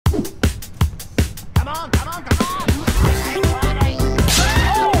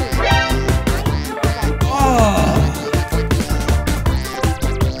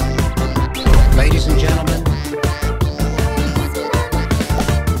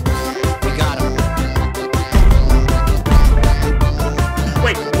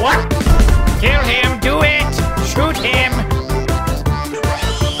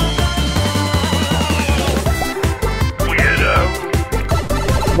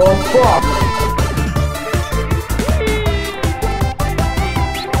Well, fuck.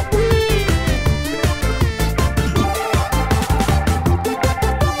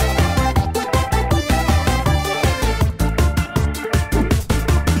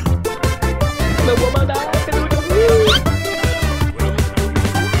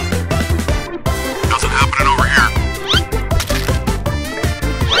 Nothing happening over here.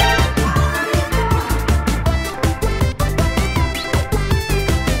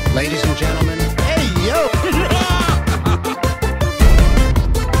 Ladies and gentlemen. Hey, yo!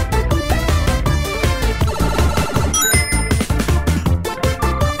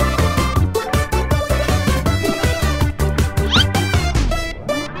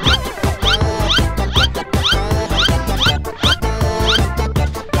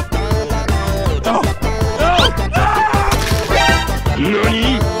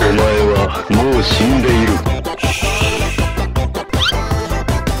 NANI?! お前はもう死んでいる。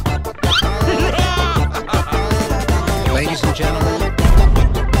Ladies and gentlemen,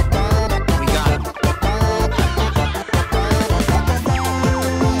 we got him.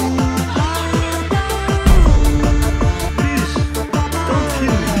 Please, don't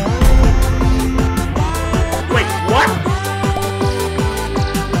kill me. Wait, what?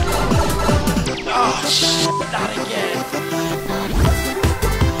 Oh, shit, not again.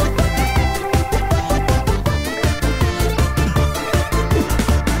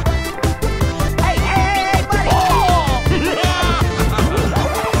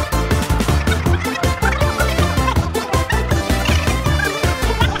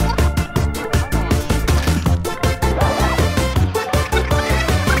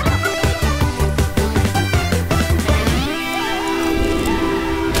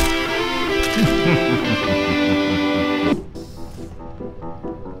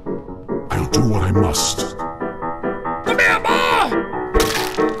 I'll do what I must. Come here, boy!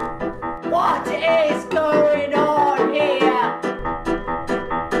 What is going on here?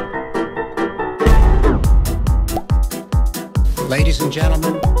 Ladies and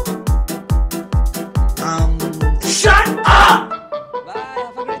gentlemen. Shut up!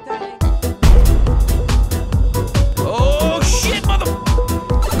 Oh, shit, mother...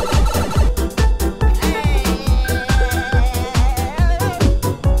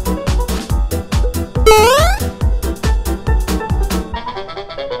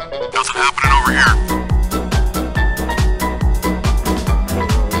 Nothing happening over here.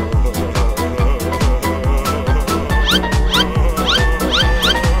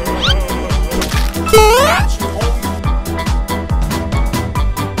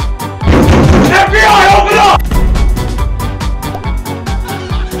 FBI, open up!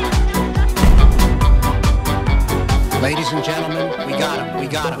 Ladies and gentlemen, we got him, we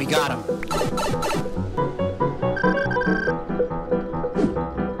got him, we got him.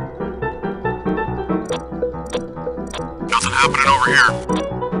 Nothing happening over here.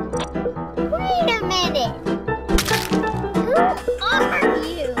 Wait a minute! Who are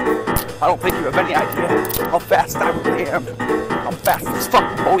you? I don't think you have any idea how fast I really am. I'm fast as fuck,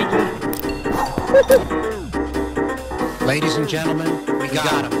 boy. Ladies and gentlemen, we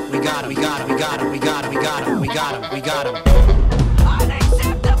got him, we got him, we got him, we got him, we got him, we got him, we got him, we got him.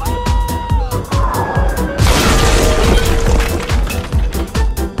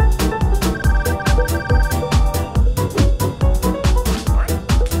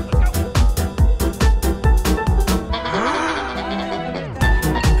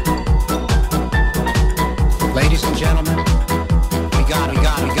 Ladies and gentlemen, we got him, we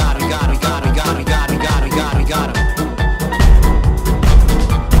got him, we got him, we got him, we got him, we got him, we got him, we got him, we got him.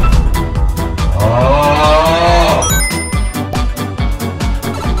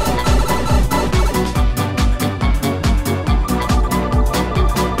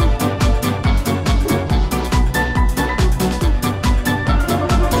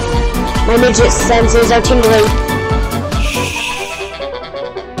 My midget senses are tingling.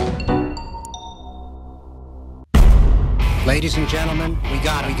 Ladies and gentlemen, we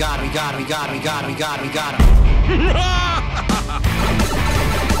got him, we got him, we got him, we got him, we got him, we got him, we got him.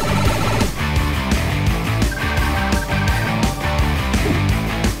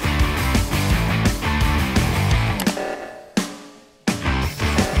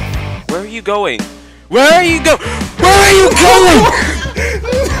 Where are you going? Where are you go? Where are you going?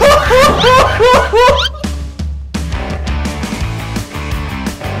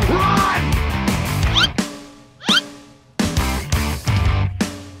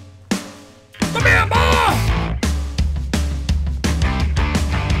 Come here, boy!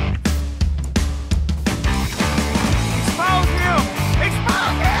 Expose him!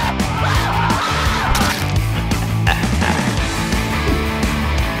 Expose him!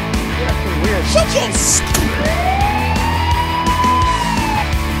 chickens!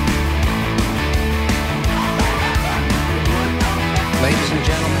 Ladies and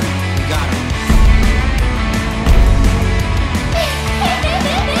gentlemen, we got it.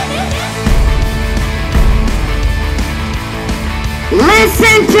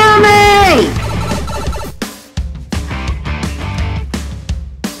 Listen to me!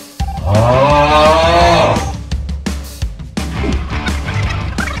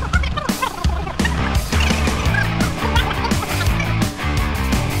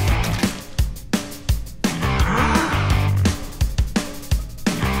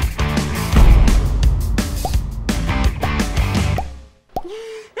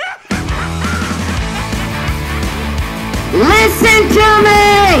 Listen to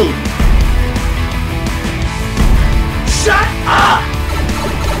me! Shut up!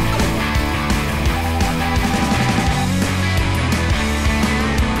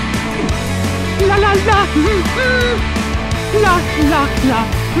 La la la! La la la!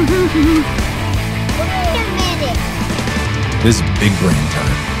 Wait a minute. This is big brain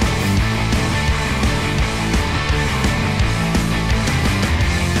time.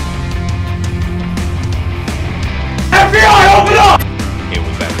 FBI, open up! It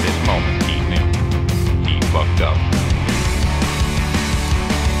was at this moment he knew. He fucked up.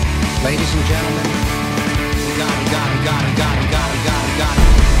 Ladies and gentlemen, we got it.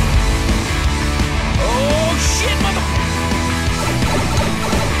 Oh shit, mother...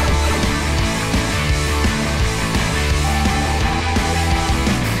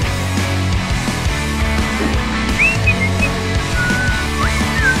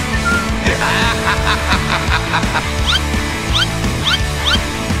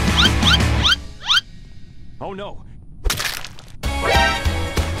 Oh no.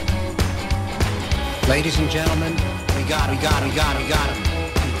 Ladies and gentlemen, we got it.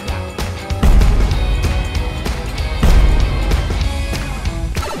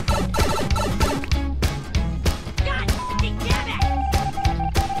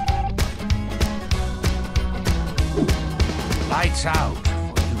 Lights out.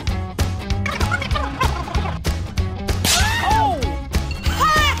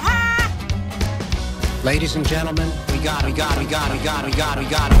 Ladies and gentlemen, we got it.